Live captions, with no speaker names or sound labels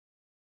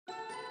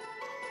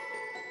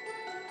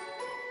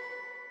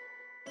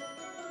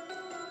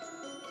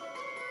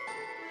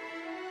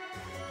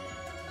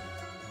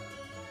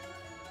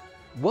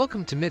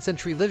Welcome to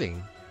Mid-Century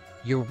Living,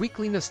 your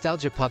weekly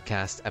nostalgia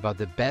podcast about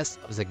the best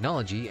of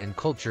technology and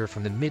culture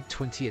from the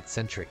mid-20th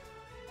century.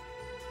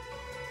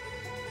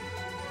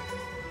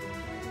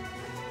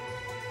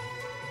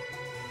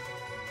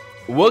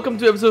 Welcome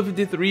to episode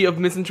 53 of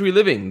Mid-Century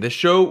Living, the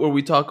show where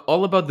we talk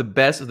all about the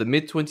best of the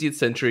mid-20th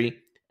century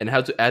and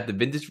how to add the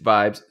vintage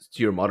vibes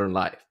to your modern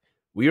life.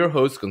 We are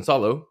hosts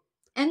Gonzalo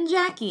and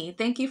Jackie.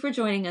 Thank you for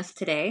joining us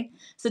today.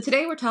 So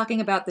today we're talking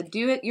about the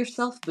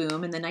do-it-yourself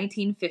boom in the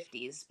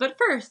 1950s. But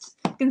first,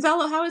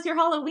 Gonzalo, how was your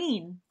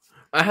Halloween?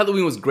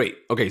 Halloween was great.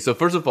 Okay, so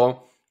first of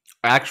all,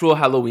 actual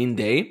Halloween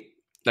day,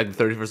 like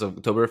the 31st of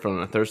October from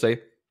a Thursday,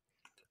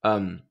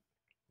 and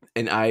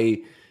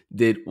I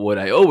did what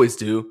I always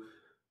do,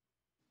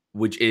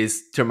 which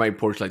is turn my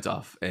porch lights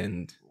off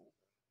and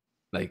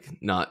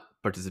not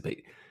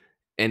participate.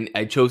 And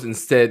I chose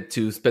instead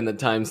to spend the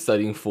time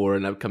studying for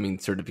an upcoming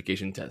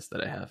certification test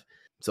that I have.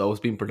 So I was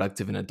being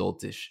productive and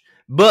adultish.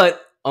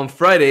 But on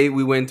Friday,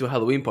 we went to a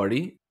Halloween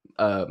party.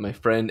 My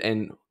friend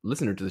and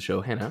listener to the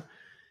show, Hannah,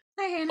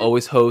 Hi, Hannah.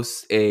 always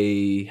hosts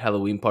a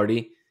Halloween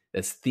party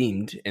that's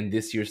themed. And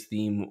this year's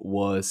theme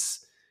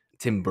was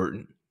Tim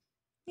Burton.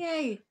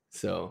 Yay.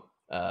 So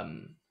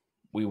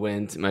we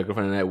went, my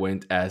girlfriend and I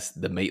went as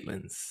the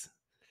Maitlands,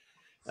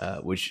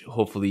 which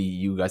hopefully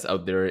you guys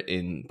out there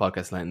in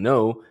podcast land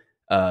know.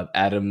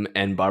 Adam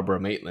and Barbara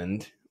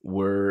Maitland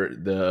were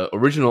the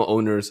original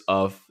owners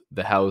of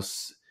the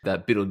house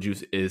that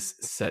Beetlejuice is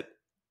set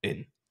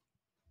in.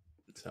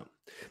 So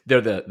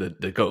they're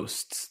the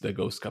ghosts, the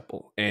ghost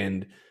couple.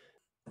 And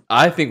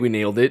I think we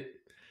nailed it.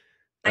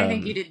 I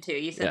think you did too.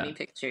 You sent me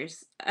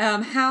pictures.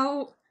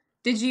 How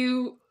did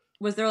you...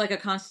 Was there like a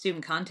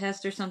costume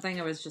contest or something?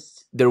 Or was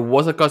just... There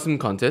was a costume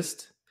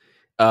contest.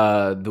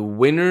 The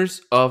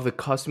winners of the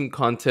costume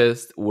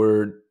contest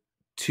were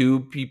two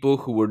people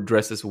who were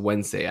dressed as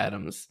Wednesday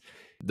Addams.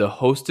 The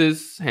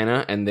hostess,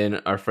 Hannah, and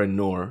then our friend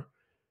Noor.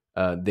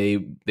 They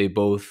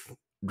both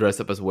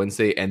dressed up as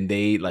Wednesday, and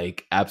they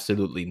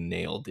absolutely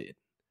nailed it.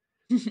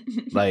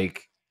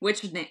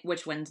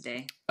 Which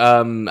Wednesday?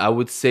 I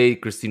would say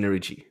Christina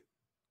Ricci.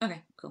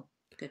 Okay, cool.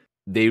 Good.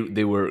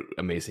 They were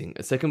amazing.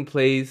 Second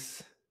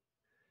place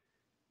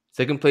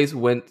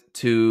went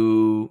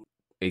to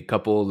a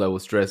couple that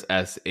was dressed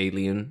as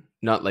Alien.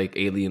 Not like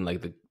Alien,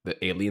 like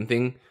the Alien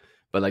thing,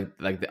 but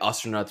like the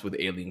astronauts with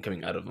the alien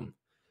coming out of them.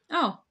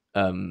 Oh.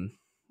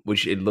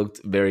 Which it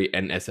looked very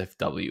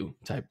NSFW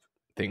type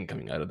thing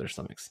coming out of their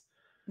stomachs.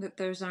 But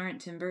those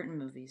aren't Tim Burton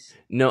movies.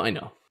 No, I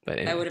know. But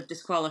anyway. I would have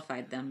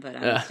disqualified them, but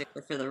I'm a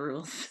stickler for the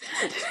rules.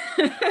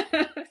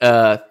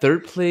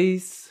 Third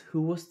place.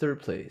 Who was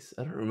third place?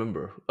 I don't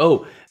remember.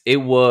 Oh, it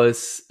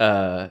was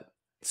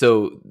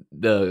so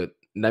the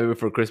Night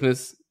Before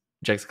Christmas,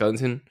 Jack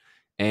Skellington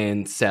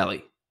and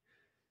Sally.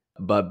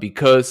 But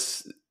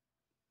because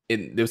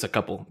there was a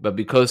couple, but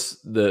because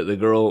the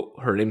girl,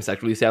 her name is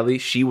actually Sally,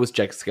 she was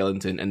Jack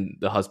Skellington and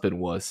the husband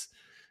was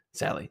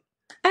Sally.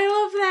 I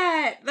love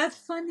that. That's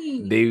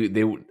funny.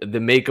 The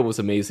makeup was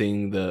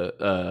amazing.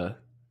 The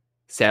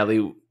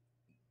Sally,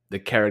 the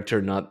character,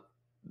 not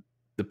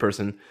the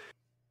person,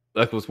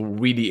 was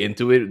really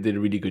into it. Did a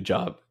really good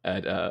job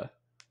at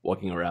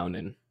walking around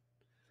and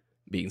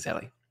being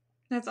Sally.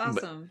 That's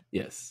awesome. But,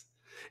 yes.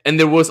 And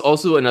there was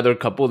also another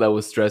couple that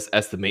was dressed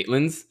as the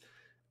Maitlands.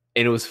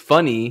 And it was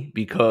funny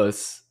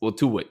because, well,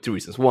 two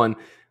reasons. One,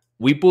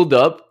 we pulled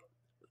up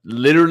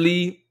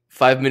literally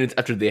 5 minutes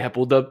after they had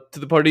pulled up to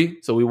the party.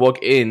 So we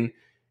walk in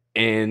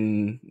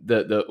and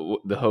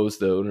the host,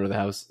 the owner of the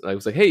house,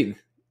 was like, hey,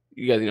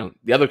 you guys,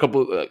 the other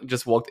couple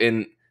just walked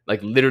in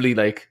literally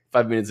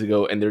 5 minutes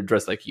ago and they're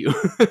dressed like you.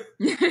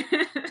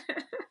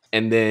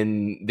 And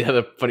then the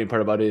other funny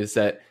part about it is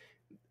that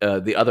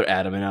the other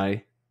Adam and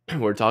I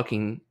were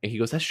talking and he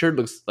goes, that shirt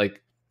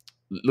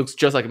looks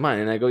just like mine.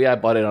 And I go, yeah, I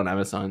bought it on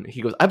Amazon.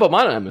 He goes, I bought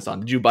mine on Amazon.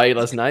 Did you buy it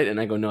last night?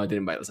 And I go, no, I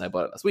didn't buy it last night. I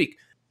bought it last week.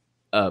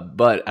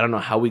 But I don't know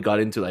how we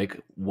got into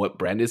what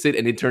brand is it.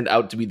 And it turned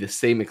out to be the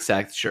same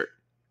exact shirt.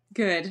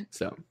 Good.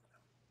 So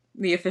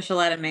the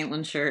official Adam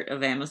Maitland shirt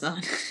of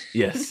Amazon.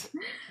 Yes.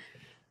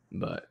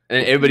 But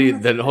and everybody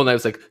the whole night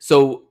was like,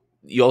 so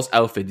y'all's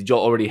outfit, did y'all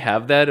already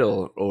have that?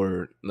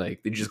 Or did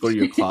you just go to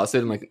your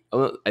closet?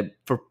 And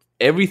for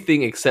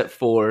everything except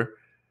for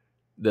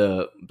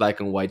the black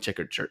and white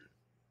checkered shirt.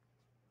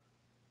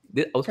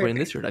 I was wearing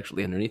this shirt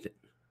actually underneath it.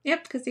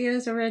 Yep, because he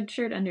has a red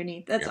shirt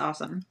underneath. That's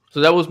awesome.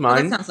 So that was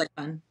mine. That sounds like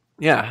fun.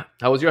 Yeah.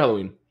 How was your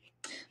Halloween?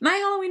 My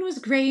Halloween was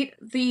great.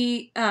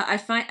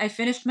 I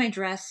finished my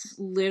dress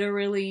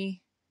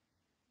literally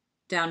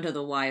down to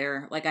the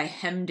wire. I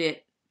hemmed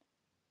it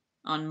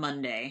on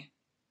Monday,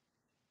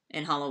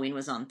 and Halloween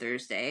was on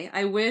Thursday.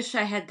 I wish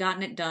I had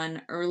gotten it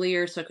done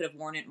earlier so I could have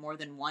worn it more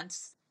than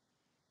once.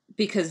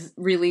 Because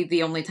really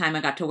the only time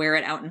I got to wear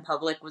it out in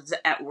public was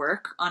at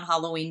work on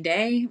Halloween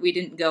day. We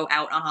didn't go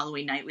out on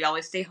Halloween night. We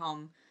always stay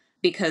home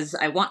because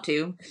I want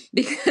to.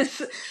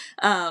 Because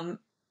I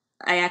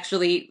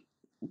actually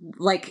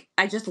like,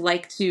 I just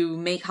like to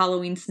make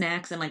Halloween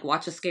snacks and like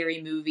watch a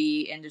scary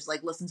movie and just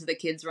like listen to the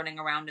kids running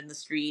around in the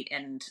street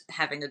and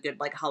having a good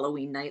like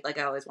Halloween night. Like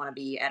I always want to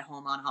be at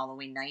home on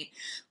Halloween night.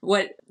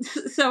 What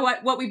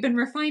we've been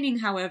refining,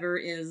 however,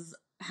 is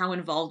how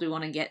involved we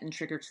want to get in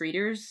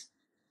trick-or-treaters.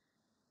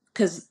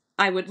 Because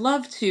I would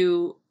love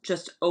to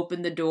just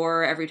open the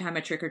door every time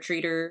a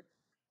trick-or-treater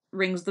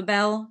rings the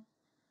bell,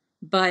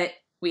 but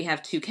we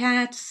have 2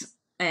 cats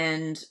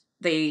and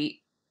they're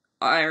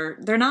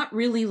not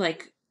really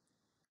like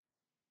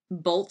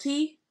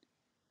bolty,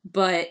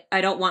 but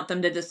I don't want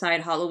them to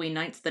decide Halloween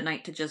night's the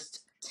night to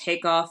just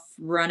take off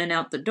running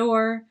out the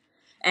door.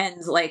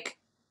 And like,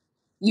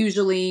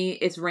 usually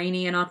it's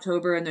rainy in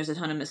October and there's a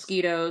ton of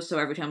mosquitoes, so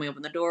every time we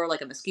open the door,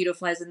 like a mosquito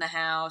flies in the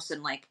house,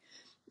 and like,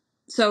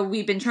 so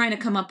we've been trying to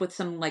come up with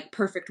some like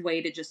perfect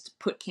way to just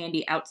put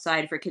candy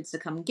outside for kids to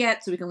come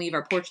get, so we can leave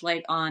our porch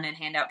light on and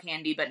hand out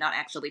candy, but not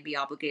actually be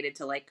obligated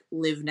to like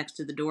live next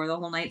to the door the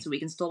whole night, so we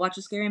can still watch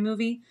a scary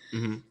movie.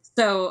 Mm-hmm.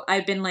 So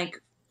I've been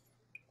like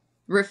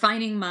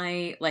refining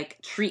my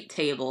like treat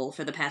table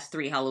for the past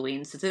 3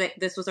 Halloweens. So today,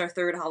 this was our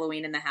 3rd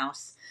Halloween in the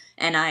house,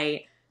 and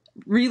I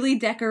really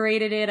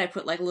decorated it. I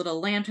put like little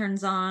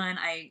lanterns on.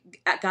 I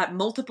got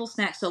multiple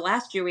snacks. So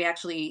last year we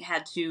actually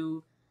had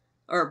to,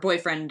 or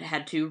boyfriend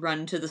had to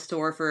run to the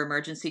store for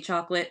emergency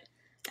chocolate.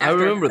 I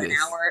remember an this.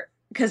 hour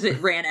because it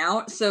ran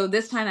out. So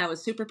this time I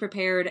was super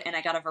prepared, and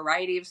I got a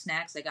variety of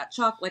snacks. I got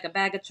like a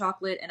bag of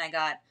chocolate, and I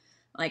got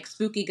like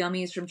spooky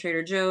gummies from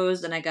Trader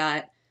Joe's, and I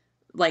got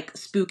like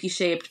spooky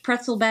shaped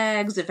pretzel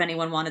bags if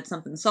anyone wanted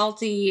something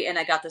salty, and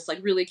I got this like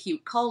really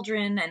cute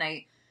cauldron, and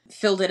I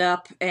filled it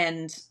up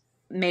and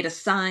made a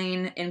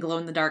sign in glow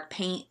in the dark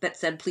paint that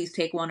said please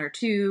take 1 or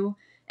 2,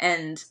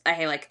 and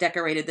I like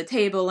decorated the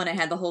table, and I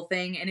had the whole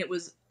thing, and it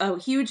was a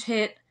huge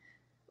hit.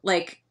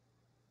 Like,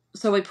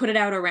 so I put it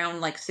out around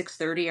like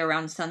 6:30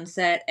 around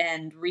sunset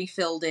and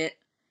refilled it.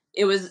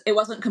 It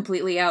wasn't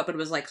completely out, but it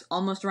was like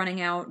almost running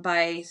out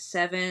by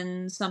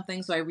 7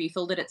 something. So I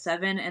refilled it at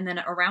 7, and then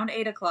around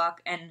 8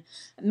 o'clock, and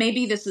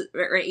maybe this is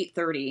or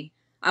 8:30,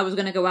 I was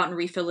going to go out and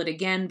refill it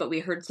again, but we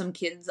heard some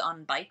kids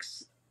on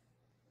bikes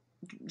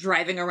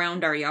driving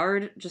around our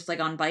yard, just like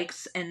on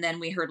bikes. And then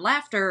we heard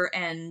laughter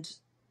and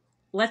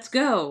let's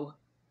go.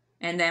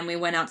 And then we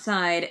went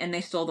outside and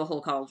they stole the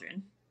whole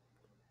cauldron.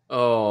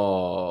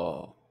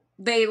 Oh.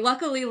 They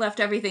luckily left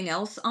everything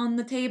else on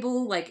the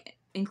table, like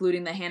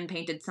including the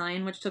hand-painted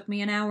sign, which took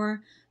me an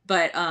hour.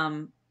 But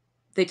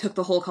they took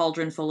the whole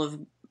cauldron full of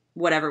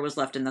whatever was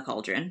left in the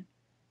cauldron.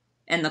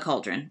 And the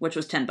cauldron, which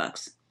was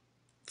 $10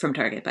 from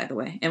Target, by the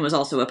way, and was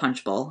also a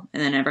punch bowl.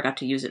 And then never got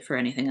to use it for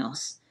anything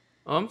else.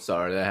 Oh, I'm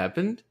sorry that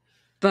happened.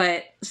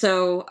 But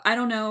so I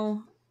don't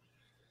know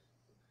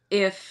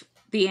if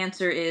the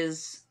answer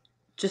is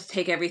just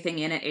take everything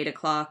in at 8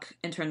 o'clock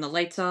and turn the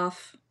lights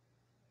off.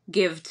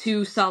 Give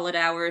 2 solid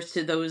hours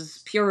to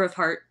those pure of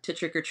heart to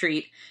trick or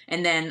treat,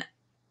 and then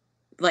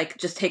like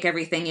just take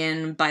everything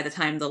in by the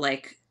time the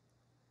like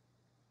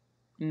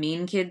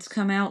mean kids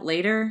come out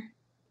later.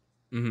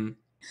 Mm-hmm.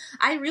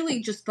 I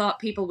really just thought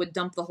people would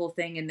dump the whole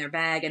thing in their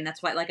bag, and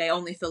that's why like I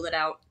only filled it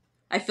out.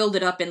 I filled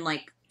it up in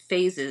like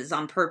phases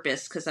on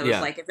purpose, because I was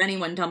like, if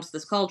anyone dumps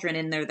this cauldron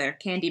in their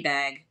candy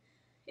bag,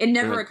 it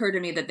never occurred to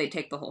me that they'd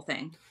take the whole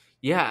thing.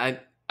 Yeah,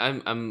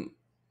 I'm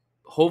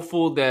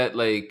hopeful that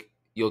like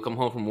you'll come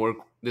home from work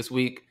this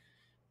week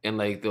and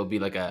like there'll be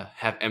like a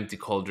half empty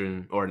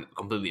cauldron or a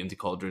completely empty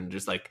cauldron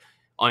just like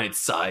on its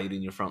side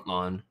in your front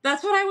lawn.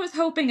 That's what I was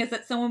hoping, is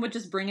that someone would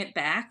just bring it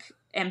back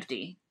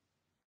empty.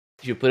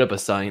 You should put up a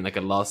sign, like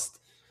a lost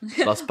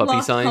puppy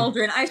lost sign.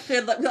 Cauldron. I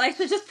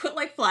should just put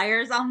like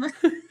flyers on the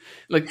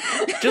like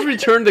just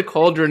return the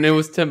cauldron. It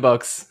was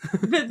 $10.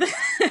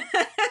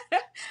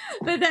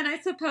 But then I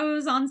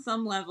suppose on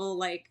some level,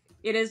 like,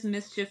 it is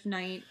mischief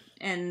night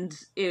and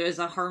it was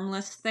a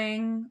harmless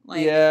thing.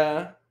 Like,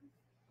 yeah,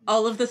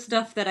 all of the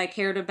stuff that I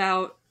cared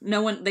about,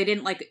 they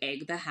didn't like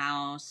egg the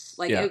house.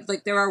 Like,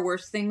 like there are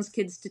worse things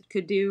kids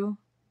could do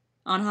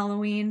on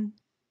Halloween.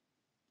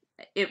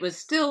 It was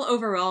still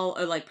overall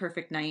a like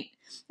perfect night,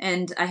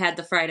 and I had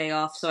the Friday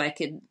off so I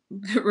could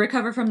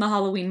recover from the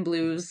Halloween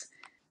blues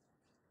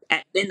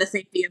in the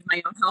safety of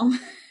my own home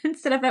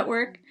instead of at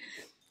work.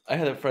 I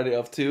had a Friday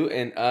off too,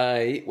 and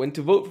I went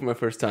to vote for my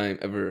first time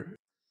ever.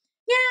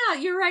 Yeah,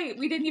 you're right.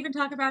 We didn't even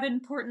talk about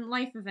important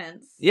life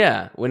events.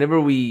 Yeah, whenever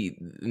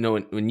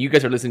when you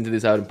guys are listening to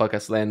this out in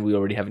podcast land, we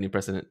already have a new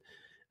president.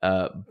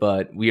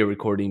 But we are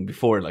recording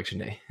before election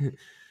day.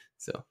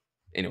 So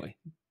anyway,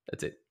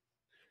 that's it.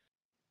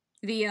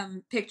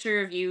 The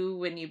picture of you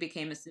when you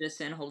became a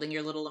citizen holding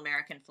your little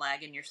American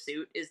flag in your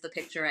suit is the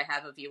picture I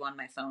have of you on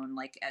my phone,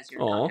 like as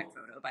your contact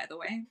photo, by the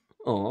way.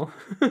 Oh.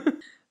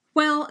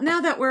 Well, now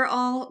that we're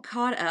all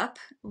caught up,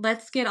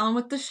 let's get on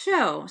with the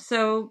show.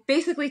 So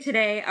basically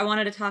today I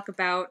wanted to talk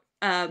about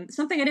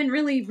something I didn't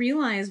really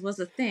realize was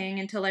a thing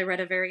until I read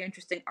a very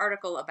interesting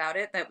article about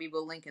it that we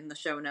will link in the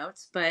show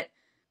notes. But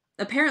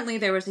apparently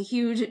there was a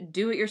huge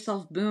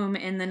do-it-yourself boom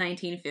in the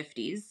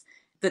 1950s.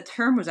 The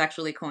term was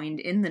actually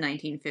coined in the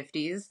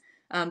 1950s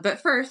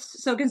But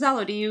first, so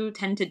Gonzalo, do you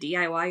tend to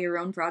DIY your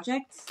own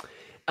projects?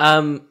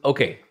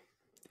 Okay.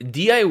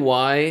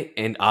 DIY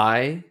and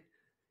I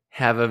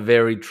have a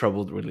very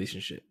troubled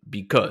relationship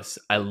because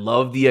I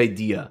love the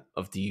idea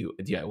of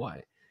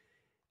DIY.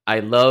 I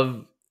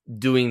love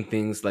doing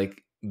things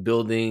like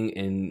building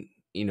and,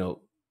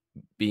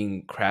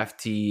 being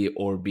crafty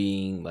or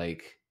being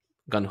like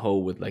gun ho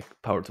with like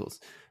power tools,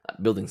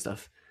 building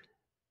stuff.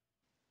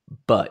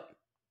 But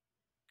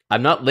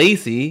I'm not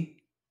lazy.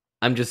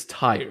 I'm just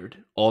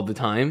tired all the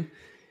time.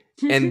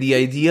 And the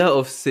idea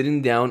of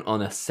sitting down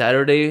on a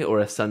Saturday or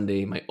a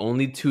Sunday, my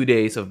only 2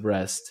 days of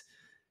rest,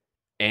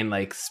 and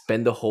like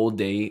spend the whole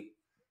day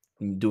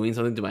doing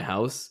something to my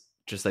house,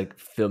 just like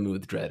fill me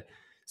with dread.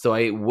 So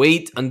I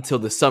wait until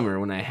the summer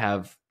when I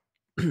have,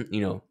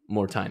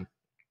 more time,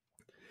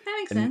 That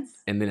makes and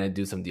sense. and then I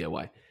do some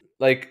DIY.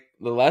 Like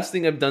the last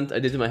thing I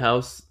did to my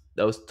house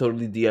that was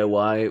totally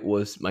DIY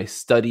was my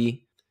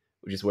study,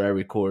 which is where I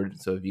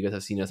record. So if you guys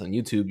have seen us on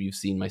YouTube, you've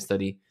seen my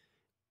study,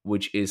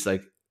 which is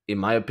like, in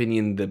my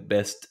opinion, the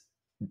best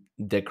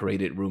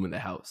decorated room in the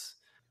house.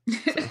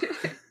 So.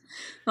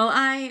 Well,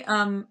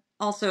 I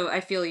also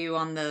I feel you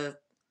on the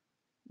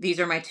these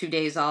are my 2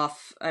 days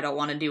off. I don't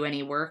want to do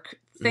any work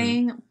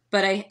thing,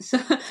 but I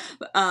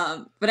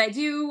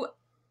do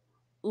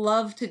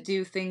love to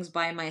do things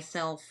by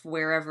myself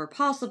wherever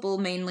possible,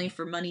 mainly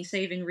for money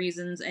saving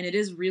reasons, and it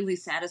is really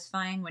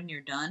satisfying when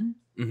you're done.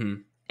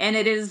 Mm-hmm. And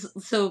it is,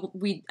 so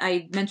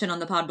I mentioned on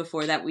the pod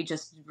before that we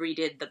just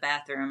redid the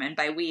bathroom, and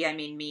by we I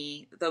mean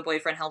me. The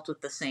boyfriend helped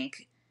with the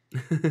sink.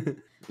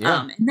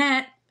 Yeah. And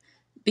that,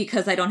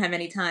 because I don't have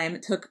any time,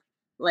 it took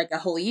like a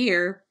whole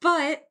year,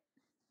 but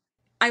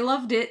I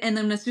loved it. And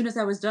then as soon as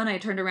I was done, I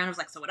turned around and was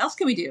like, so what else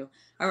can we do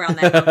around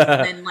that house?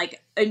 And then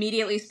like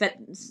immediately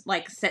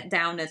sat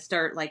down to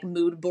start like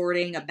mood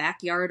boarding a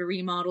backyard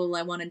remodel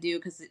I want to do,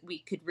 because we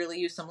could really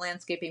use some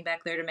landscaping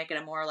back there to make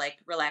it a more like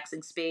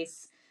relaxing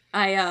space.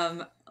 I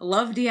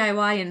love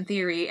DIY in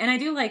theory, and I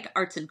do like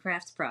arts and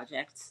crafts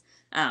projects.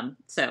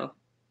 So,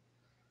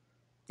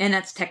 and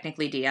that's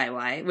technically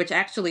DIY, which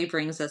actually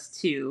brings us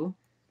to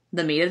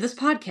the meat of this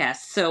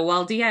podcast. So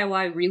while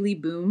DIY really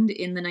boomed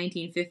in the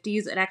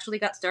 1950s, it actually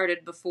got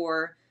started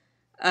before,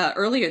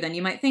 earlier than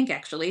you might think,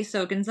 actually.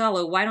 So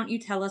Gonzalo, why don't you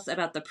tell us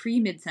about the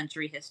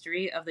pre-mid-century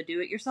history of the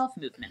do-it-yourself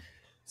movement?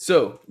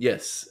 So,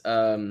 yes,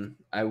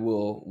 I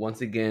will once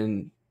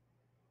again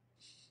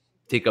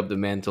take up the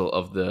mantle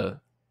of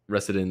the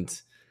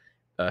resident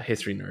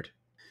history nerd.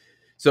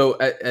 So,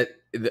 at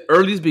the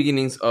earliest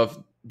beginnings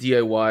of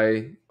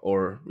DIY,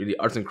 or really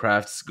arts and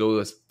crafts, go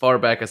as far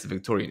back as the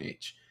Victorian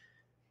age.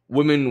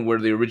 Women were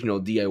the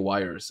original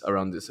DIYers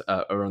around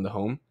the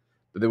home,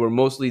 but they were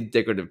mostly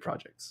decorative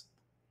projects.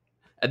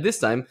 At this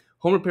time,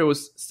 home repair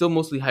was still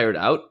mostly hired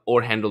out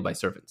or handled by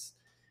servants.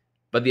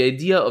 But the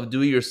idea of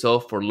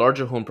do-it-yourself for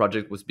larger home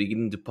projects was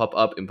beginning to pop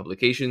up in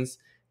publications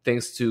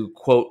thanks to,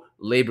 quote,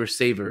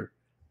 labor-saver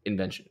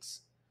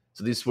inventions.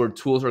 So these were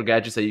tools or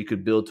gadgets that you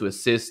could build to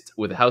assist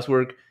with the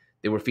housework.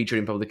 They were featured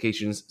in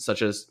publications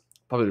such as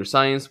Popular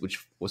Science,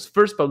 which was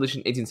first published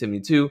in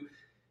 1872,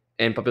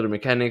 and Popular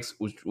Mechanics,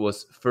 which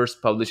was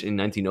first published in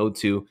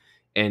 1902.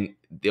 And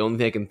the only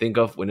thing I can think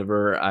of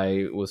whenever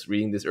I was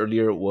reading this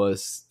earlier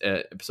was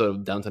an episode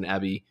of Downton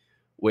Abbey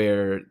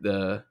where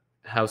the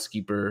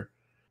housekeeper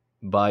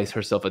buys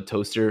herself a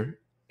toaster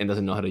and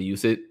doesn't know how to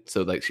use it,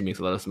 so like she makes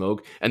a lot of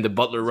smoke, and the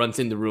butler runs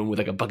in the room with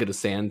like a bucket of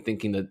sand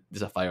thinking that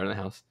there's a fire in the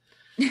house.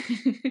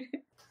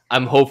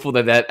 I'm hopeful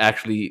that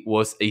actually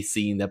was a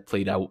scene that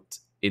played out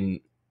in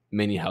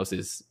many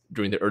houses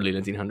during the early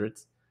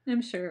 1900s.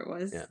 I'm sure it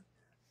was. Yeah.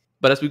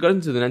 But as we got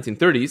into the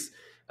 1930s,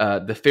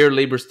 the Fair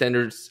Labor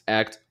Standards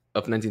Act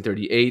of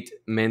 1938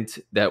 meant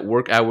that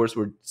work hours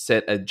were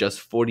set at just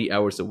 40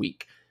 hours a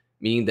week,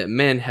 meaning that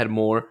men had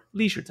more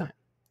leisure time.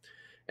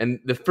 And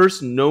the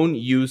first known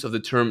use of the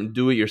term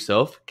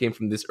do-it-yourself came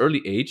from this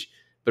early age,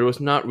 but it was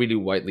not really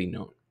widely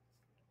known.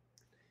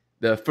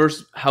 The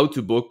first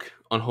how-to book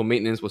on home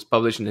maintenance was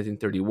published in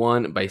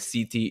 1931 by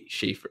C.T.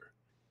 Schaefer.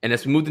 And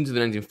as we moved into the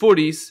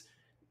 1940s,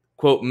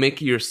 quote,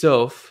 Make It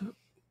Yourself,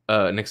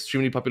 an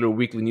extremely popular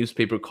weekly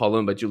newspaper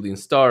column by Julian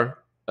Starr,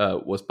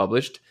 was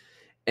published.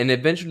 And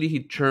eventually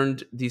he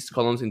turned these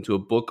columns into a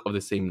book of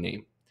the same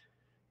name.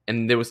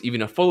 And there was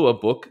even a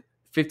follow-up book,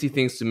 50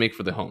 Things to Make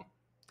for the Home,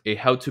 a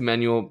how-to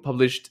manual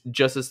published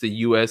just as the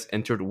U.S.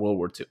 entered World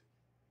War II.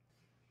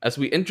 As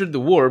we entered the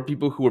war,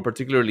 people who were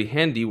particularly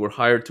handy were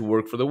hired to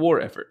work for the war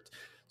effort.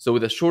 So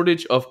with a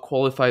shortage of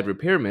qualified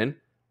repairmen,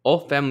 all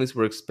families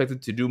were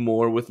expected to do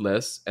more with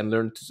less and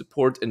learn to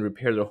support and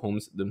repair their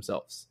homes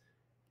themselves.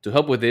 To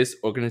help with this,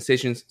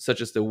 organizations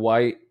such as the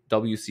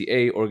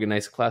YWCA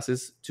organized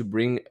classes to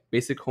bring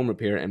basic home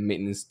repair and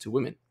maintenance to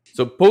women.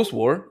 So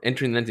post-war,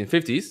 entering the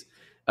 1950s,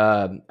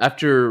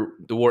 after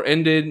the war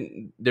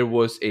ended, there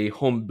was a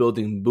home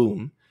building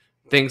boom,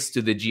 thanks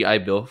to the GI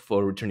Bill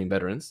for returning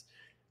veterans.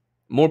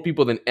 More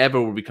people than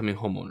ever were becoming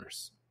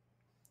homeowners.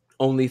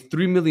 Only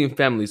 3 million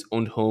families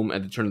owned home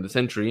at the turn of the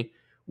century,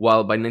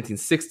 while by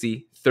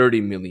 1960,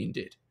 30 million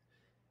did.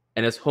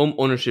 And as home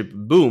ownership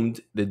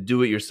boomed, the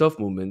do-it-yourself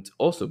movement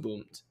also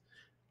boomed.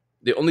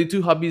 The only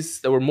two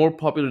hobbies that were more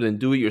popular than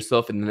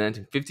do-it-yourself in the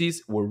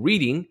 1950s were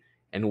reading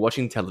and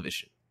watching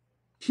television,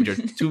 which are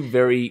two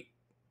very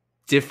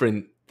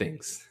different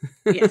things.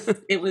 Yes,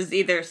 it was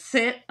either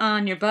sit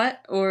on your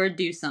butt or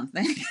do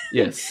something.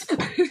 Yes.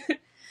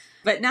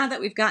 But now that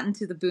we've gotten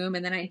to the boom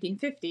in the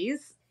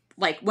 1950s,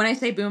 like when I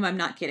say boom, I'm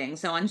not kidding.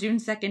 So on June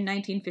 2nd,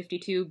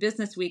 1952,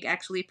 Business Week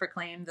actually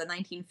proclaimed the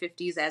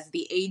 1950s as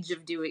the age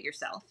of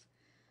do-it-yourself.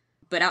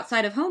 But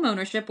outside of home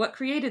ownership, what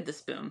created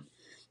this boom?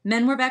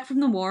 Men were back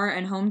from the war,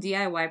 and home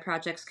DIY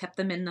projects kept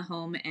them in the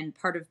home and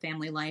part of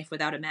family life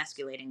without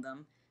emasculating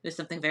them. It was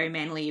something very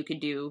manly you could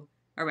do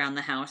around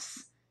the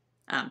house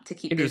to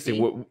keep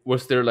Interesting. busy.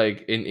 Was there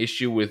like an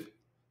issue with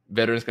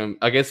veterans?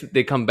 I guess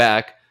they come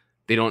back.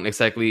 They don't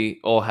exactly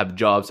all have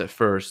jobs at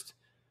first.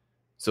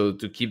 So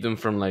to keep them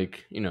from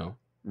like,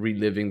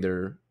 reliving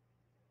their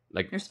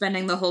like... They're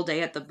spending the whole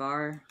day at the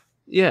bar.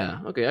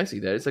 Yeah. Okay. I see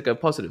that. It's like a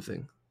positive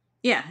thing.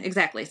 Yeah,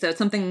 exactly. So it's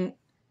something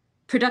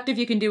productive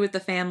you can do with the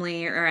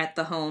family or at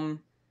the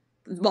home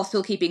while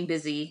still keeping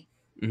busy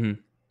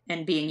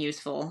and being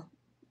useful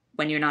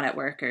when you're not at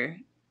work or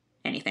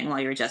anything while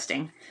you're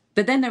adjusting.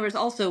 But then there was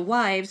also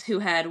wives who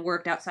had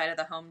worked outside of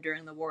the home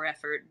during the war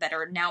effort that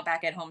are now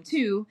back at home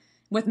too,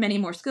 with many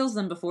more skills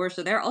than before,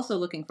 so they're also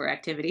looking for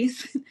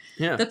activities.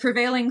 Yeah. The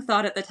prevailing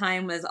thought at the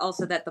time was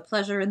also that the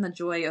pleasure and the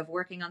joy of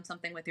working on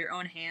something with your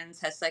own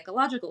hands has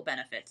psychological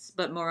benefits,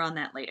 but more on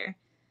that later.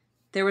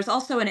 There was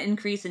also an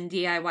increase in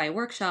DIY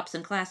workshops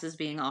and classes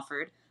being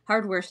offered.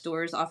 Hardware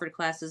stores offered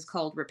classes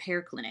called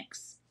repair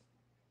clinics.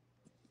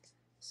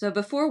 So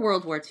before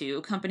World War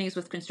II, companies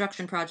with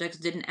construction projects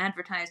didn't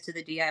advertise to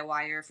the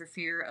DIYer for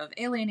fear of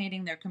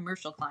alienating their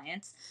commercial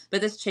clients, but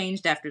this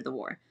changed after the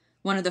war.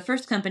 One of the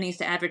first companies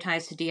to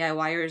advertise to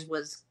DIYers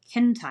was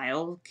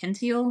Kentile.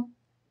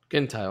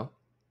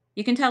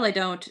 You can tell I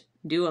don't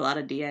do a lot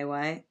of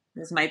DIY.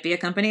 This might be a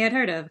company I'd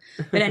heard of.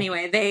 But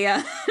anyway, they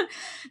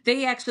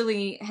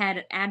actually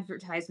had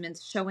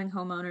advertisements showing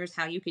homeowners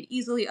how you could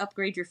easily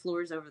upgrade your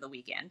floors over the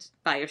weekend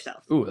by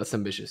yourself. Ooh, that's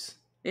ambitious.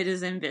 It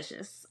is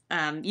ambitious.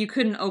 You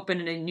couldn't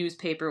open a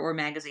newspaper or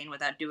magazine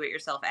without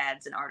do-it-yourself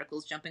ads and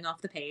articles jumping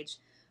off the page.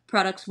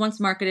 Products once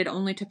marketed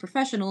only to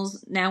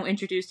professionals now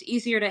introduced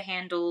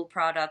easier-to-handle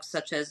products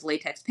such as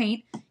latex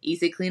paint,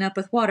 easy cleanup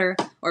with water,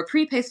 or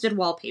pre-pasted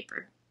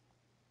wallpaper.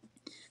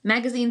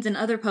 Magazines and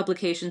other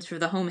publications for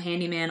the home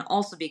handyman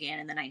also began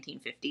in the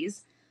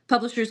 1950s.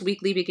 Publishers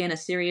Weekly began a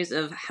series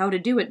of How to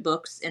Do It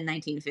books in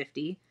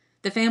 1950.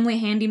 The Family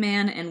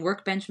Handyman and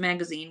Workbench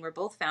magazine were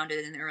both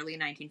founded in the early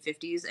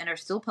 1950s and are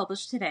still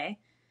published today.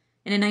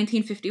 And in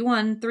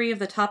 1951, 3 of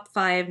the top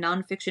 5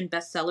 nonfiction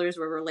bestsellers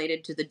were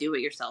related to the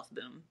do-it-yourself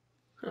boom.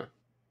 Huh.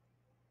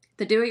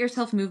 The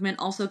do-it-yourself movement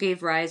also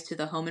gave rise to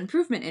the home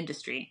improvement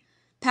industry.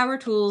 Power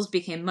tools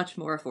became much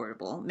more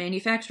affordable.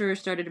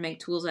 Manufacturers started to make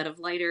tools out of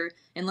lighter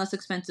and less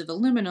expensive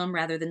aluminum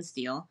rather than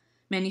steel.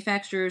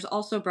 Manufacturers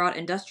also brought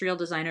industrial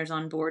designers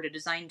on board to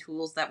design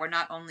tools that were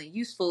not only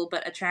useful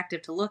but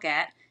attractive to look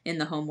at in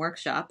the home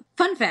workshop.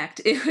 Fun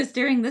fact, it was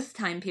during this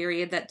time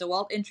period that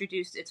DeWalt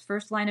introduced its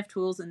first line of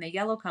tools in the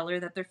yellow color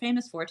that they're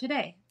famous for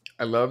today.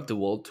 I love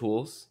DeWalt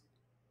tools.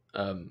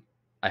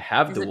 I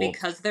have Is DeWalt. Is it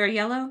because they're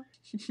yellow?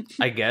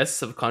 I guess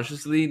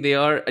subconsciously they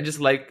are. I just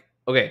like...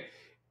 Okay,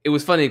 it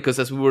was funny because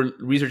as we were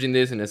researching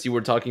this and as you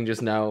were talking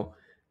just now,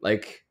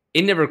 like,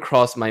 it never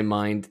crossed my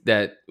mind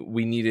that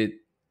we needed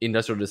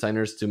industrial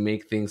designers to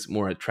make things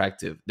more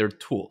attractive. They're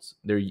tools.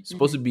 They're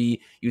supposed to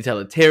be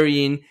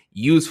utilitarian,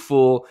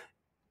 useful.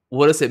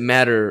 What does it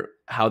matter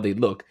how they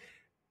look?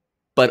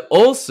 But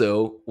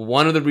also,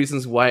 one of the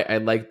reasons why I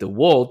like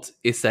DeWalt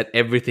is that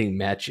everything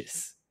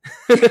matches.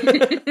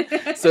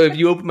 So if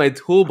you open my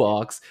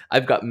toolbox,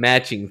 I've got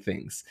matching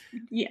things.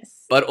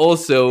 Yes. But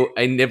also,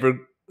 I never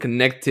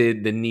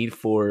connected the need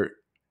for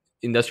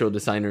industrial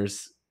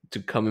designers to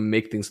come and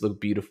make things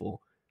look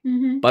beautiful.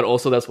 Mm-hmm. But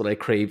also, that's what I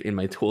crave in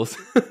my tools.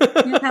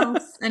 It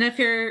helps. And if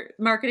you're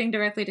marketing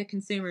directly to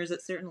consumers,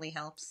 it certainly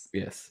helps.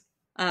 Yes.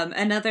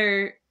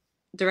 Another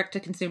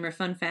direct-to-consumer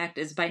fun fact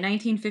is by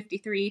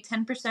 1953,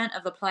 10%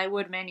 of the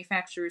plywood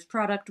manufacturer's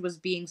product was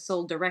being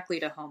sold directly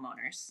to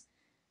homeowners.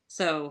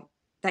 So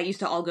that used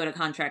to all go to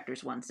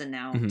contractors once, and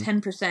now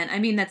 10%. I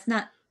mean, that's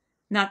not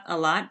a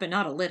lot, but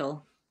not a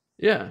little.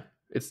 Yeah,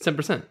 it's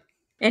 10%.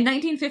 In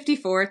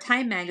 1954,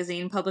 Time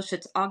magazine published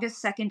its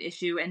August 2nd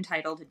issue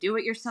entitled Do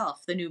It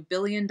Yourself, the New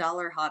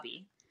Billion-Dollar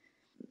Hobby.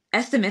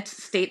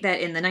 Estimates state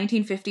that in the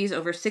 1950s,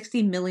 over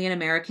 60 million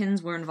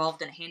Americans were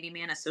involved in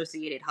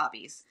handyman-associated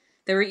hobbies.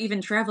 There were even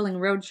traveling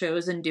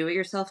roadshows and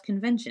do-it-yourself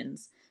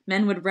conventions.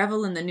 Men would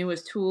revel in the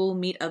newest tool,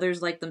 meet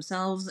others like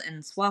themselves,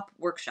 and swap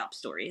workshop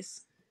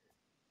stories.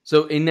 So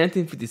in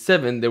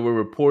 1957, there were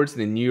reports in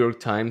the New York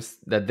Times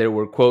that there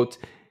were, quote,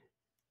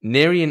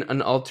 nary an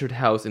unaltered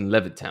house in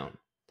Levittown.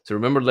 So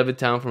remember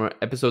Levittown from our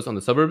episodes on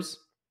the suburbs?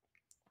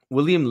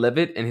 William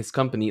Levitt and his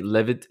company,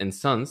 Levitt and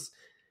Sons,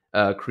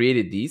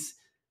 created these.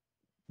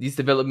 These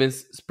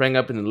developments sprang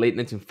up in the late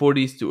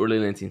 1940s to early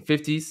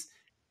 1950s.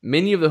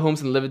 Many of the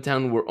homes in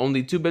Levittown were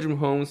only 2-bedroom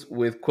homes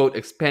with, quote,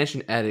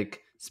 expansion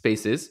attic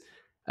spaces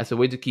as a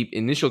way to keep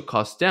initial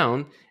costs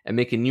down and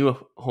make a new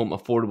home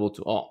affordable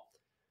to all.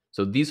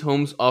 So these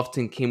homes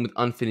often came with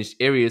unfinished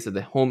areas that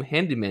the home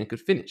handyman could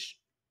finish.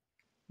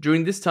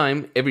 During this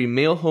time, every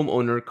male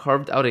homeowner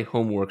carved out a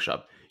home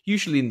workshop,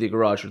 usually in the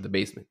garage or the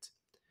basement.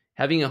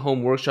 Having a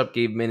home workshop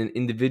gave men an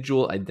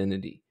individual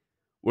identity.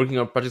 Working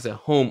on projects at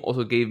home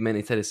also gave men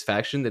a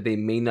satisfaction that they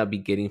may not be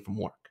getting from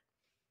work.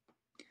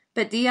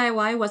 But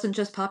DIY wasn't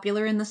just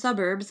popular in the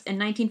suburbs. In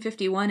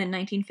 1951 and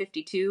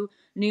 1952,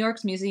 New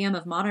York's Museum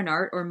of Modern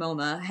Art, or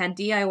MoMA, had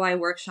DIY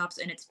workshops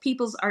in its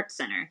People's Art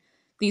Center.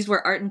 These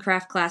were art and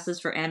craft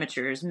classes for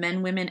amateurs,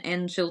 men, women,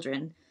 and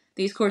children.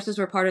 These courses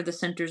were part of the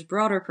center's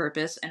broader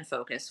purpose and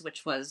focus,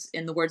 which was,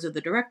 in the words of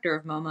the director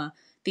of MoMA,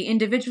 the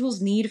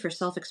individual's need for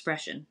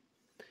self-expression.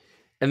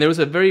 And there was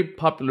a very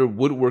popular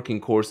woodworking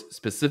course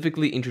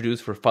specifically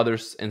introduced for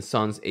fathers and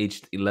sons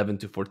aged 11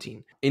 to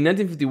 14. In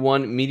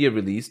 1951, media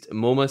released,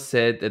 MoMA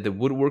said that the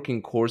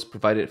woodworking course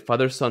provided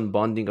father-son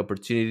bonding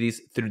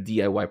opportunities through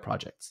DIY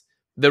projects.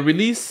 The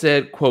release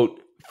said,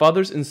 quote,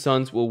 fathers and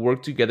sons will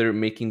work together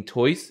making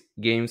toys,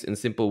 games, and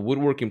simple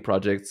woodworking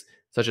projects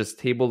such as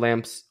table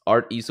lamps,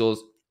 art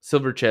easels,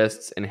 silver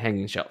chests, and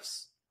hanging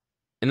shelves.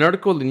 An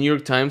article in the New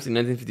York Times in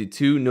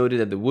 1952 noted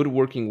that the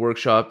woodworking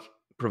workshop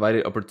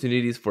provided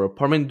opportunities for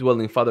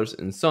apartment-dwelling fathers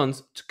and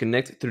sons to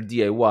connect through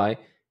DIY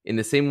in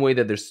the same way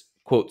that their,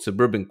 quote,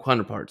 suburban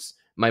counterparts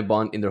might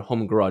bond in their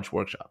home garage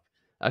workshop.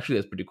 Actually,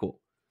 that's pretty cool.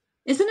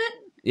 Isn't it?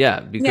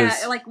 Yeah,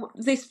 because... Yeah, like,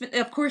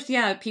 of course,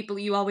 yeah, people,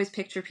 you always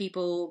picture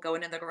people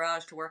going in the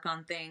garage to work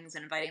on things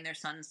and inviting their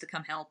sons to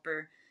come help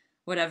or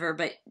whatever,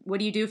 but what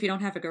do you do if you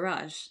don't have a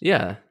garage?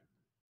 Yeah.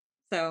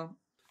 So...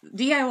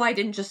 DIY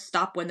didn't just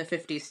stop when the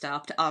 50s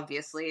stopped,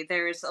 obviously.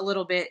 There's a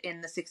little bit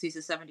in the 60s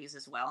and 70s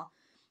as well.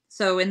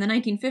 So in the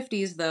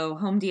 1950s, though,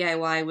 home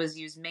DIY was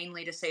used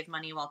mainly to save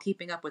money while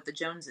keeping up with the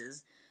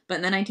Joneses. But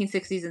in the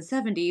 1960s and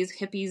 70s,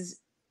 hippies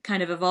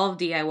kind of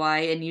evolved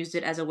DIY and used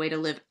it as a way to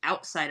live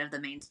outside of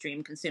the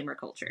mainstream consumer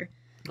culture.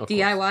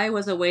 DIY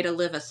was a way to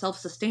live a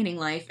self-sustaining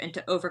life and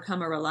to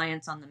overcome a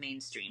reliance on the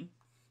mainstream.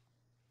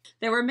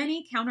 There were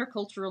many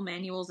countercultural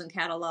manuals and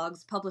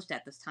catalogs published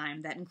at this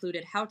time that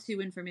included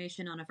how-to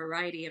information on a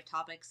variety of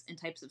topics and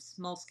types of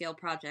small-scale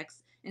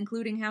projects,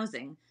 including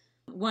housing.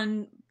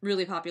 One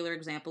really popular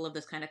example of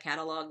this kind of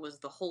catalog was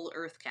the Whole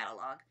Earth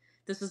Catalog.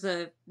 This was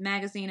a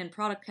magazine and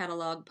product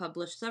catalog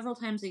published several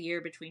times a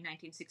year between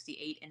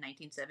 1968 and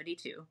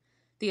 1972.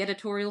 The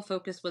editorial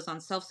focus was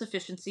on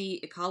self-sufficiency,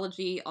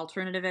 ecology,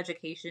 alternative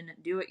education,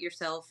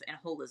 do-it-yourself, and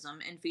holism,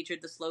 and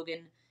featured the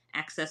slogan,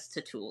 "Access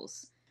to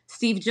Tools."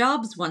 Steve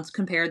Jobs once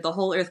compared the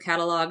Whole Earth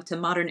Catalog to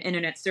modern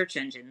internet search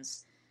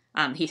engines.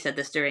 He said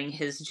this during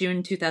his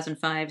June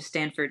 2005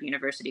 Stanford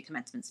University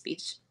commencement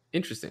speech.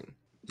 Interesting.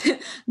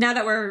 Now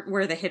that we're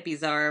where the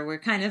hippies are, we're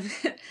kind of...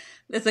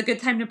 it's a good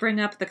time to bring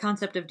up the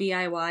concept of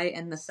DIY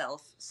and the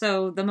self.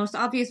 So the most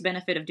obvious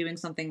benefit of doing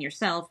something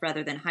yourself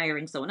rather than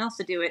hiring someone else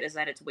to do it is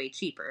that it's way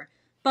cheaper.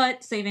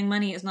 But saving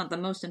money is not the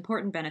most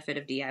important benefit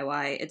of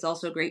DIY. It's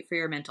also great for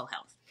your mental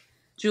health.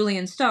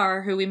 Julian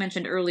Starr, who we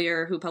mentioned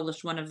earlier, who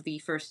published one of the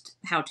first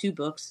how-to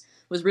books,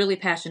 was really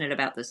passionate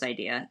about this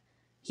idea.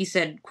 He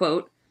said,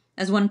 quote,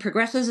 "As one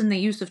progresses in the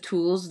use of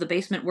tools, the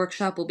basement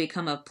workshop will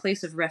become a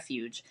place of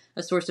refuge,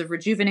 a source of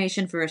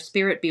rejuvenation for a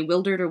spirit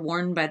bewildered or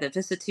worn by the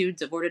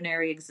vicissitudes of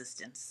ordinary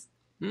existence."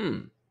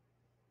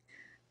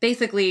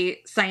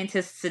 Basically,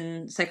 scientists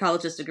and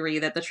psychologists agree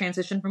that the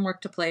transition from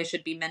work to play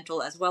should be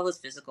mental as well as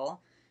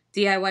physical.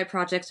 DIY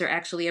projects are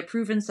actually a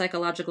proven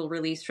psychological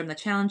release from the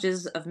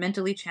challenges of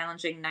mentally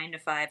challenging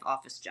 9-to-5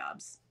 office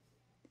jobs.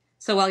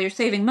 So while you're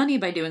saving money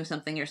by doing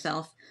something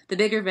yourself, the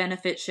bigger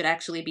benefit should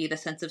actually be the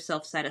sense of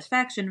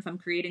self-satisfaction from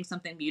creating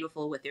something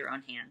beautiful with your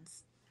own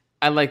hands.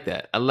 I like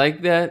that.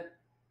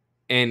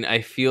 And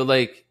I feel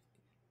like,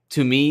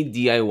 to me,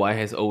 DIY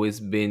has always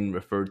been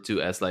referred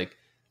to as like,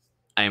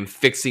 I am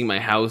fixing my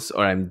house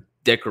or I'm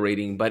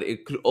decorating, but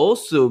it could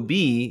also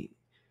be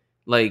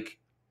like,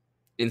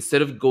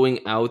 instead of going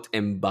out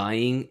and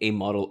buying a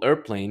model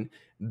airplane,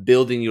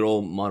 building your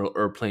own model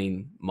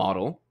airplane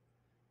model.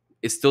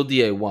 It's still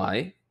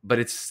DIY, but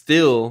it's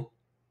still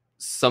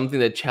something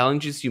that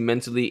challenges you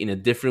mentally in a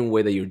different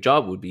way that your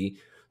job would be.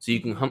 So you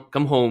can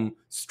come home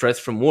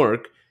stressed from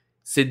work,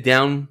 sit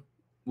down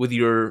with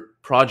your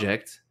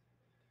project,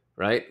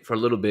 right, for a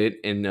little bit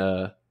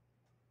and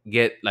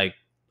get like,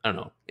 I don't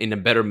know, in a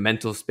better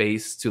mental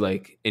space to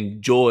like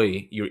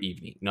enjoy your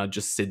evening, not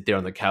just sit there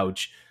on the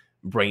couch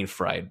brain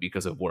fried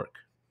because of work.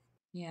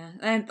 Yeah,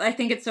 and I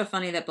think it's so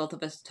funny that both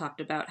of us talked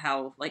about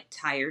how like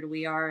tired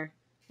we are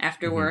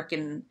after work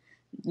and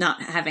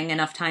not having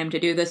enough time to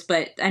do this.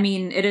 But I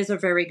mean, it is a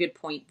very good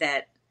point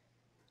that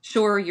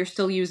sure, you're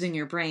still using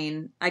your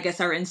brain. I guess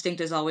our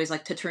instinct is always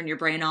like to turn your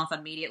brain off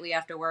immediately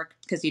after work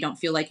because you don't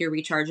feel like you're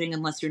recharging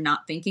unless you're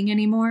not thinking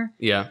anymore.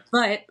 Yeah.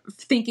 But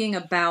thinking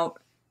about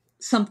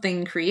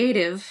something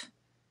creative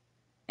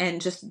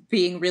and just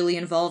being really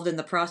involved in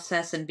the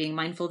process and being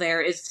mindful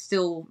there is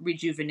still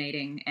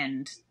rejuvenating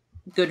and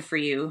good for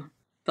you.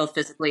 both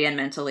physically and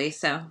mentally.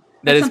 So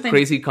That that's is something.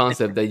 crazy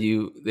concept that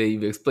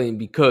you've explained,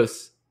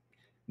 because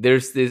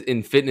there's this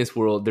in fitness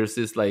world, there's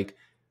this like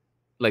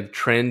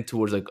trend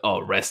towards like,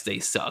 oh, rest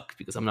days suck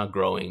because I'm not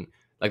growing.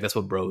 Like that's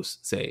what bros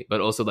say.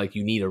 But also like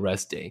you need a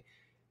rest day.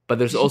 But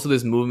there's also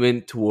this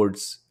movement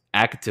towards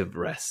active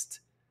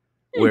rest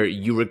where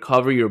you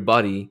recover your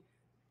body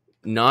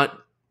not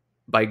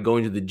by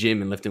going to the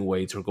gym and lifting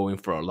weights or going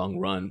for a long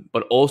run,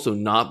 but also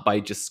not by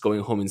just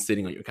going home and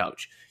sitting on your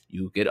couch.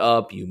 You get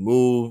up, you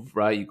move,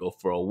 right? You go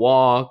for a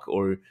walk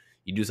or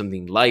you do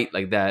something light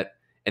like that.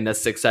 And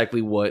that's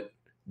exactly what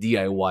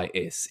DIY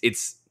is.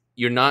 It's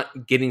you're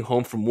not getting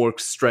home from work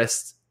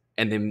stressed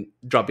and then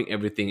dropping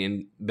everything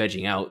and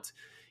vegging out.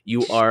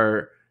 You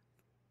are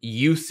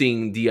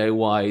using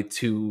DIY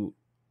to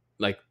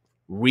like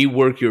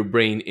rework your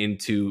brain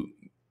into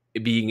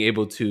being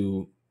able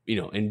to,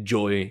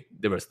 enjoy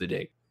the rest of the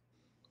day.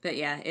 But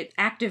yeah,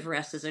 active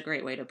rest is a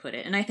great way to put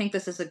it. And I think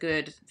this is a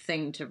good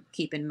thing to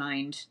keep in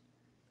mind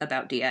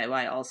about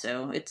DIY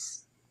also.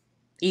 It's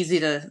easy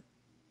to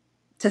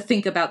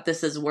think about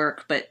this as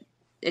work, but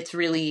it's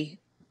really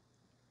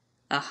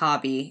a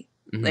hobby.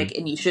 Mm-hmm. Like,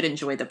 and you should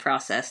enjoy the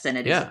process, and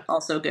it is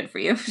also good for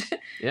you.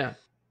 Yeah.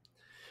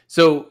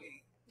 So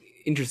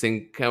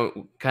interesting,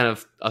 kind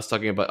of us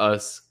talking about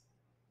us.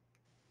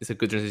 It's a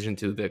good transition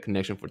to the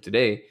connection for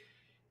today,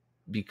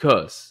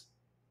 because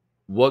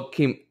what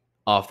came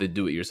off the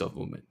do-it-yourself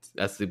movement?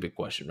 That's the big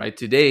question, right?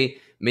 Today,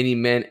 many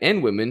men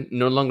and women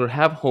no longer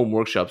have home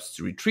workshops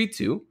to retreat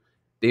to.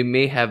 They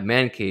may have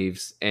man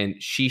caves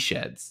and she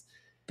sheds.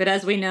 But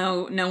as we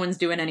know, no one's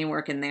doing any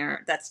work in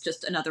there. That's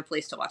just another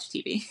place to watch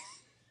TV.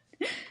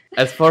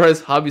 As far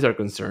as hobbies are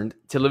concerned,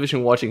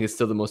 television watching is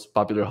still the most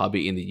popular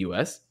hobby in the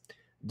US.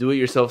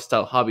 Do-it-yourself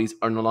style hobbies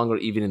are no longer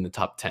even in the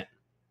top 10.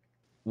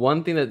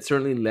 One thing that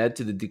certainly led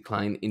to the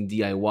decline in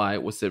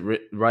DIY was the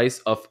rise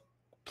of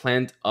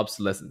planned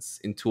obsolescence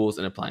in tools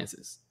and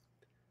appliances.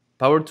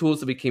 Power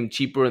tools that became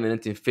cheaper in the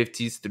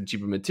 1950s through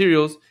cheaper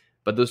materials,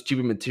 but those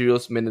cheaper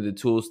materials meant that the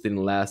tools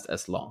didn't last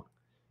as long.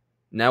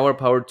 Now our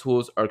power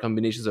tools are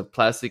combinations of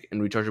plastic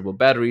and rechargeable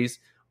batteries,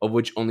 of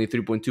which only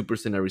 3.2%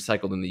 are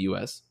recycled in the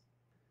US.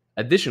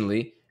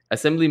 Additionally,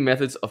 assembly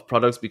methods of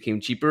products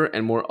became cheaper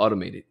and more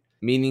automated,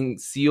 meaning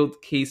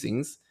sealed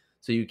casings,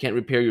 so you can't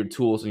repair your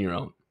tools on your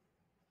own.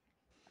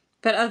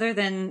 But other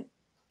than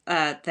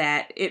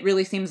that, it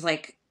really seems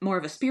like more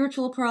of a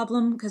spiritual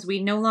problem, because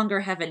we no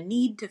longer have a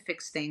need to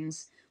fix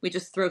things. We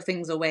just throw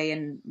things away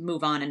and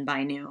move on and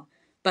buy new.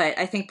 But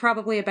I think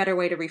probably a better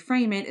way to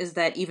reframe it is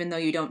that even though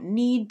you don't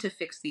need to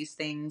fix these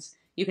things,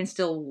 you can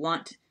still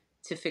want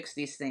to fix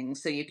these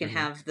things. So you can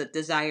have the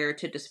desire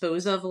to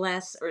dispose of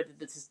less, or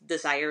the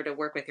desire to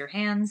work with your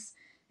hands.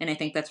 And I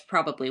think that's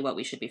probably what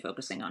we should be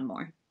focusing on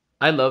more.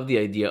 I love the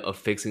idea of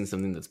fixing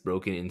something that's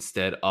broken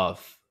instead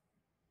of...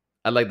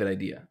 I like that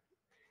idea.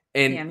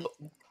 And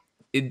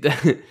it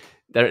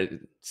that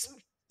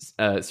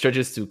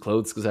stretches to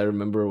clothes, because I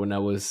remember when I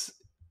was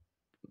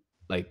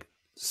like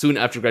soon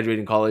after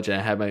graduating college, I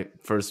had my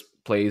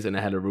first place and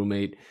I had a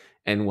roommate,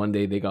 and one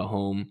day they got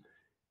home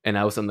and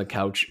I was on the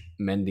couch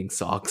mending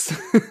socks.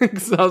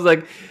 So I was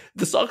like,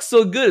 the sock's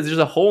so good, there's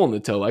a hole in the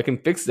toe, I can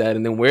fix that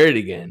and then wear it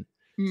again.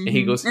 And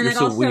he goes, you're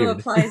so weird. And it also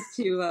applies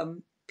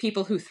to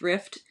people who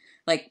thrift.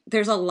 Like,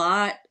 there's a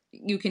lot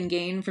you can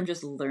gain from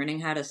just learning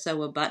how to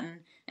sew a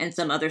button and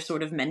some other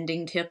sort of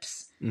mending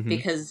tips,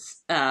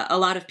 because a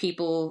lot of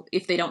people,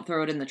 if they don't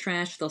throw it in the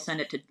trash, they'll send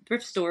it to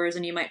thrift stores,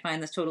 and you might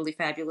find this totally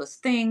fabulous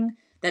thing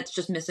that's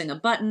just missing a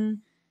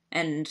button,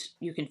 and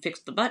you can fix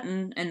the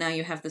button, and now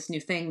you have this new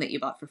thing that you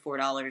bought for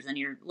 $4, and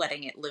you're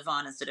letting it live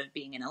on instead of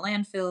being in a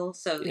landfill.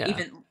 So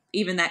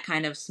even that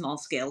kind of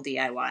small-scale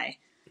DIY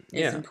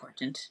is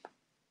important.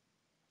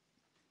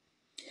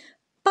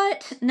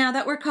 But now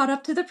that we're caught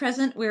up to the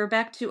present, we're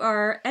back to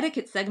our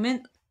etiquette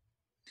segment.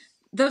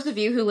 Those of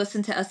you who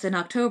listened to us in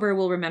October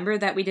will remember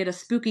that we did a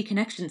spooky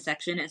connection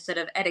section instead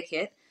of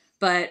etiquette,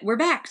 but we're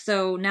back.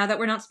 So now that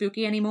we're not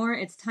spooky anymore,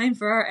 it's time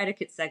for our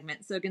etiquette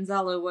segment. So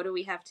Gonzalo, what do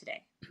we have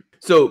today?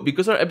 So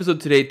because our episode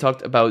today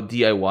talked about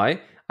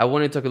DIY, I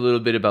want to talk a little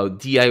bit about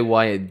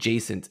DIY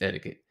adjacent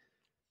etiquette.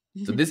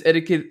 So this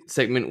etiquette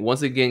segment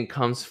once again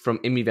comes from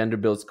Amy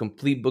Vanderbilt's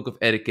Complete Book of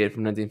Etiquette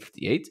from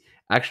 1958.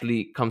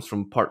 Actually comes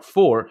from Part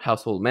 4,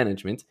 Household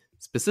Management,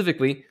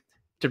 specifically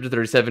Chapter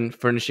 37,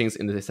 Furnishings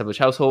in the Established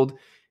Household,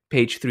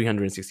 page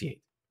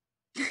 368.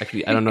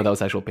 Actually, I don't know if that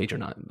was actual page or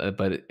not,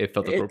 but it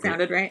felt appropriate. It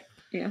sounded right,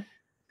 yeah.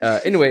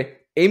 Anyway,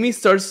 Amy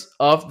starts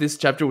off this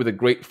chapter with a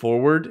great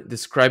foreword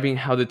describing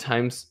how the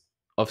times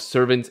of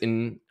servants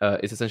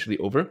is essentially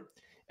over,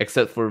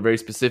 except for very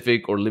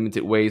specific or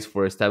limited ways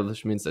for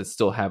establishments that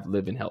still have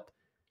live-in help.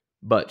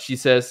 But she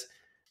says,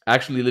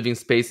 actually living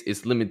space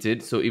is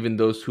limited, so even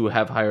those who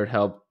have hired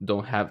help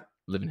don't have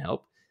live-in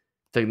help.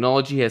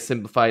 Technology has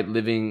simplified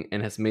living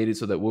and has made it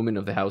so that women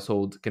of the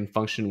household can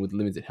function with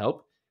limited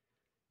help.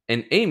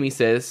 And Amy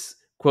says,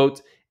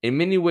 quote, in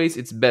many ways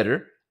it's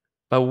better,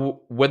 but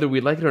whether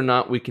we like it or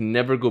not, we can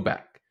never go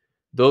back.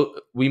 Though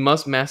we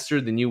must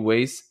master the new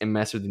ways and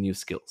master the new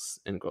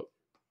skills, end quote.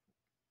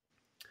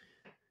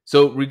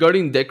 So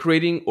regarding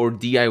decorating or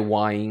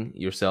DIYing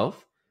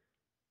yourself,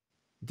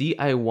 doing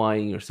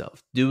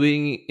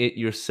it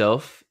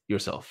yourself.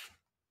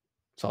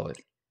 Solid.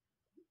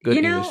 Good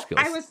English I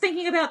skills. was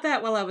thinking about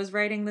that while I was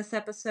writing this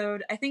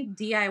episode. I think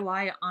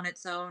DIY on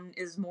its own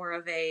is more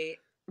of a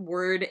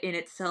word in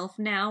itself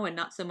now and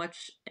not so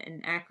much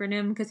an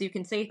acronym, because you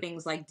can say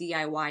things like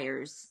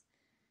DIYers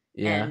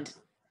Yeah, and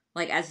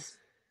like as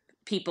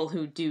people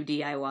who do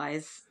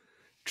DIYs.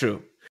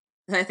 true.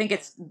 I think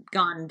it's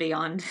gone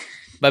beyond.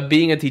 But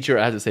being a teacher,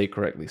 I have to say it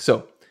correctly. So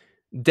Because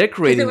it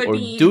decorating would or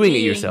be doing it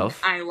being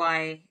yourself.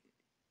 IY,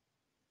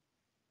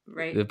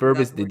 right? The verb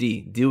that is the word?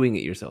 D, doing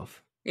it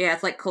yourself. Yeah,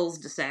 it's like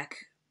cul-de-sac.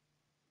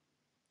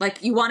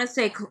 Like you want to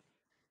say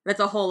that's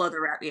a whole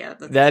other rap. Yeah,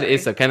 That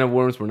is a kind of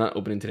worms we're not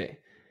opening today.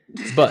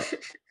 But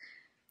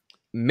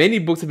many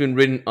books have been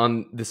written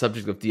on the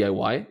subject of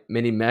DIY.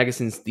 Many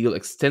magazines deal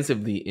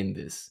extensively in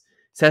this.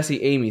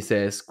 Sassy Amy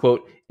says,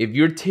 quote, if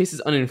your taste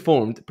is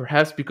uninformed,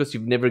 perhaps because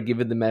you've never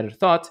given the matter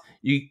thought,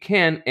 you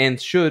can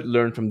and should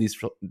learn from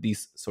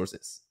these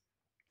sources.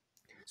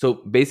 So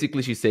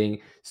basically she's saying,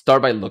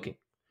 start by looking.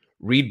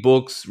 Read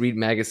books, read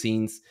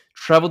magazines,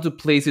 travel to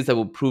places that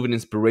will prove an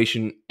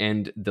inspiration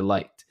and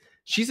delight.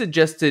 She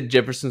suggested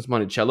Jefferson's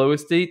Monticello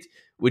estate,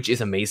 which is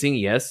amazing,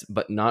 yes,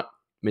 but not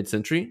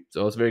mid-century.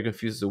 So I was very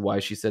confused as to why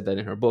she said that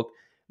in her book.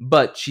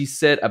 But she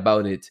said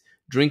about it,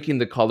 drinking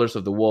the colors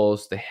of the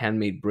walls, the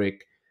handmade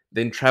brick,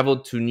 then travel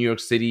to New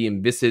York City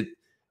and visit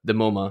the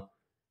MoMA,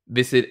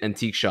 visit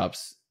antique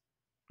shops,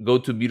 go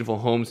to beautiful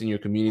homes in your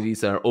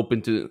communities that are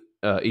open to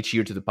each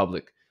year to the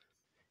public.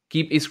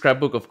 Keep a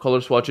scrapbook of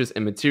color swatches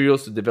and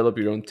materials to develop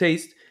your own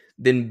taste,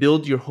 then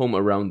build your home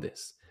around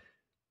this.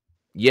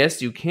 Yes,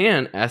 you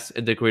can ask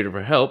a decorator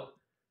for help,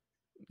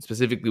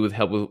 specifically with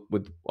help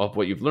with of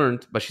what you've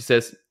learned, but she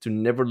says to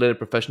never let a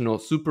professional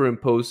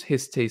superimpose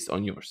his taste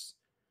on yours.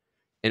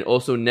 And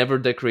also never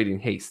decorate in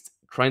haste,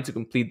 trying to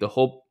complete the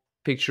whole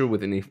picture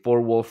within a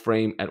four-wall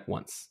frame at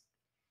once.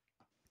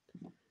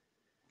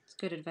 It's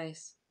good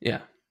advice. Yeah.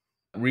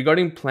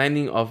 Regarding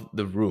planning of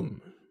the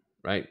room,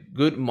 right?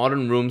 Good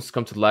modern rooms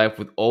come to life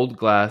with old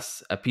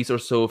glass, a piece or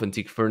so of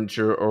antique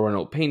furniture, or an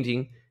old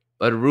painting,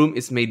 but a room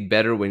is made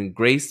better when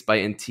graced by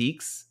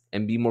antiques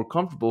and be more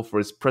comfortable for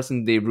its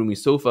present-day roomy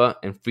sofa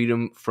and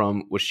freedom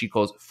from what she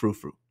calls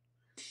frou-frou,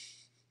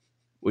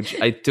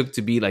 which I took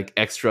to be like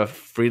extra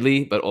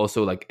freely, but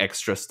also like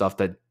extra stuff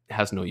that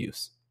has no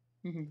use.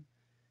 Mm-hmm.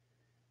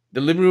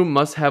 The living room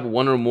must have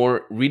one or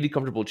more really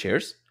comfortable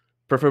chairs,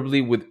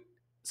 preferably with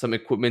some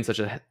equipment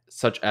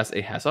such as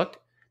a hassock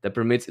that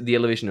permits the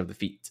elevation of the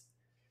feet.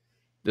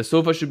 The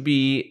sofa should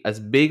be as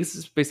big as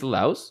the space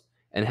allows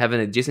and have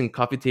an adjacent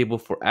coffee table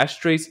for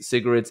ashtrays,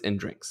 cigarettes, and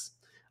drinks.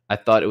 I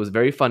thought it was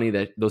very funny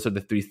that those are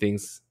the three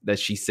things that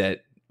she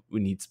said we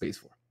need space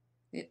for.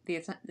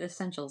 The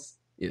essentials.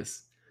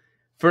 Yes.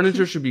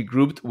 Furniture should be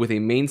grouped with a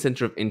main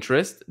center of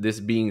interest, this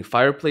being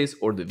fireplace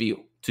or the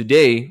view.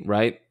 Today,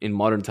 right, in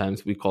modern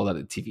times, we call that a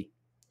TV.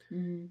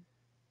 Mm-hmm.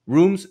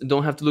 Rooms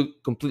don't have to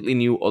look completely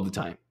new all the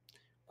time.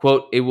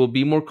 Quote, it will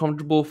be more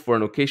comfortable for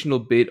an occasional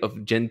bit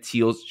of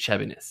genteel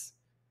shabbiness.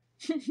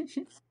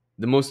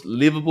 The most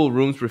livable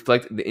rooms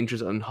reflect the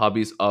interests and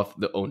hobbies of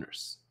the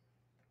owners.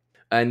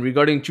 And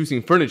regarding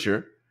choosing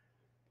furniture,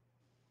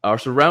 our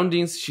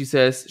surroundings, she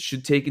says,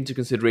 should take into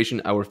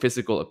consideration our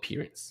physical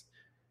appearance.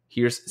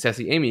 Here's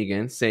Sassy Amy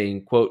again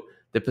saying, quote,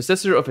 the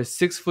possessor of a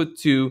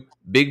 6'2"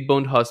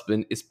 big-boned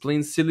husband is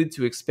plain silly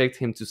to expect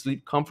him to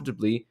sleep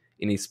comfortably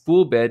in a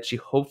spool bed she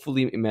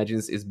hopefully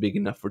imagines is big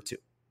enough for two.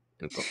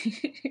 End quote.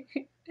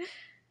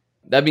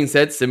 That being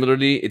said,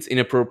 similarly, it's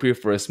inappropriate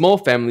for a small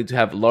family to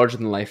have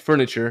larger-than-life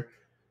furniture.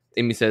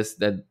 Amy says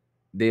that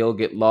they'll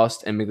get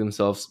lost and make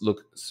themselves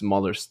look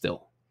smaller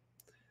still.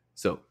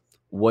 So,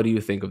 what do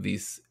you think of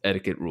these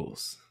etiquette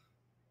rules?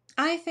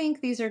 I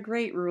think these are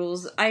great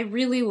rules. I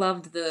really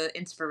loved the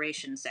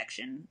inspiration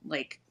section,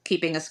 like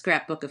keeping a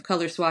scrapbook of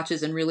color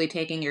swatches and really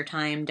taking your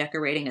time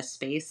decorating a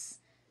space.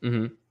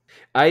 Mm-hmm.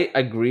 I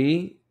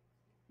agree,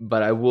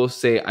 but I will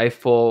say I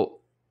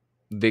fall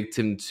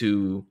victim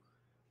to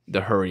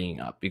the hurrying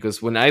up,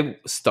 because when I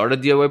start a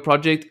DIY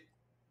project,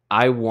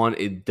 I want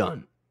it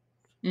done.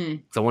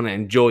 Because I want to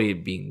enjoy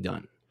it being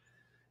done.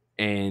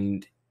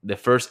 And the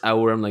first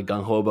hour, I'm like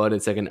gung-ho about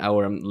it. Second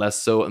hour, I'm less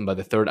so. And by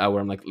the third hour,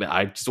 I'm like,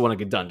 I just want to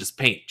get done. Just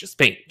paint.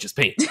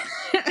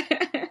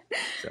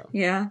 So,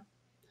 yeah.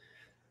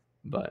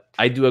 But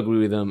I do agree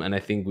with them, and I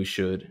think we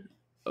should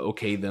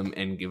okay them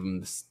and give them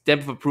the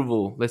stamp of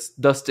approval. Let's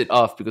dust it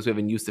off because we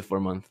haven't used it for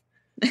a month.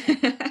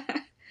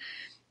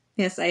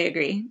 Yes, I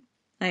agree.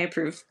 I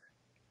approve.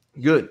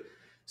 Good.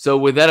 So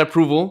with that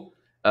approval,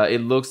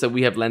 it looks that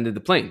we have landed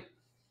the plane.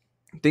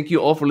 Thank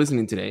you all for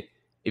listening today.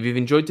 If you've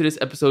enjoyed today's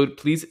episode,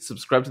 please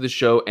subscribe to the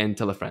show and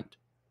tell a friend.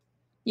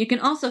 You can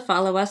also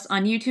follow us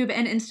on YouTube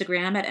and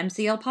Instagram at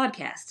MCL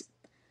Podcast.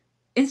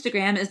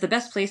 Instagram is the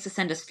best place to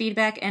send us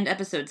feedback and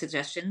episode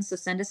suggestions, so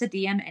send us a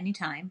DM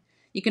anytime.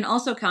 You can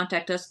also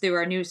contact us through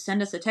our new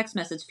Send Us a Text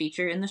Message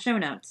feature in the show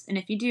notes, and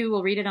if you do,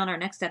 we'll read it on our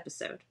next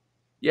episode.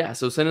 Yeah,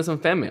 so send us some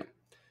fan mail.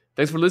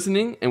 Thanks for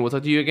listening, and we'll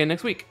talk to you again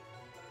next week.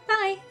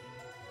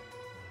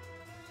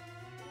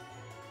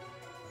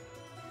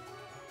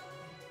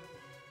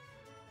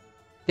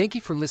 Thank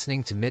you for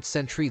listening to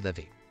Mid-Century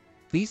Living.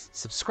 Please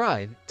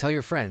subscribe, tell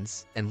your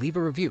friends, and leave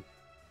a review.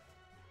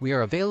 We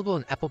are available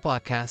on Apple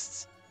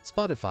Podcasts,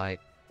 Spotify,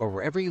 or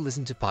wherever you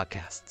listen to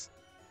podcasts.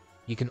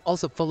 You can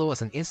also follow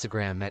us on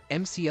Instagram at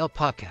MCL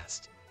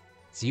Podcast.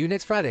 See you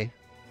next Friday.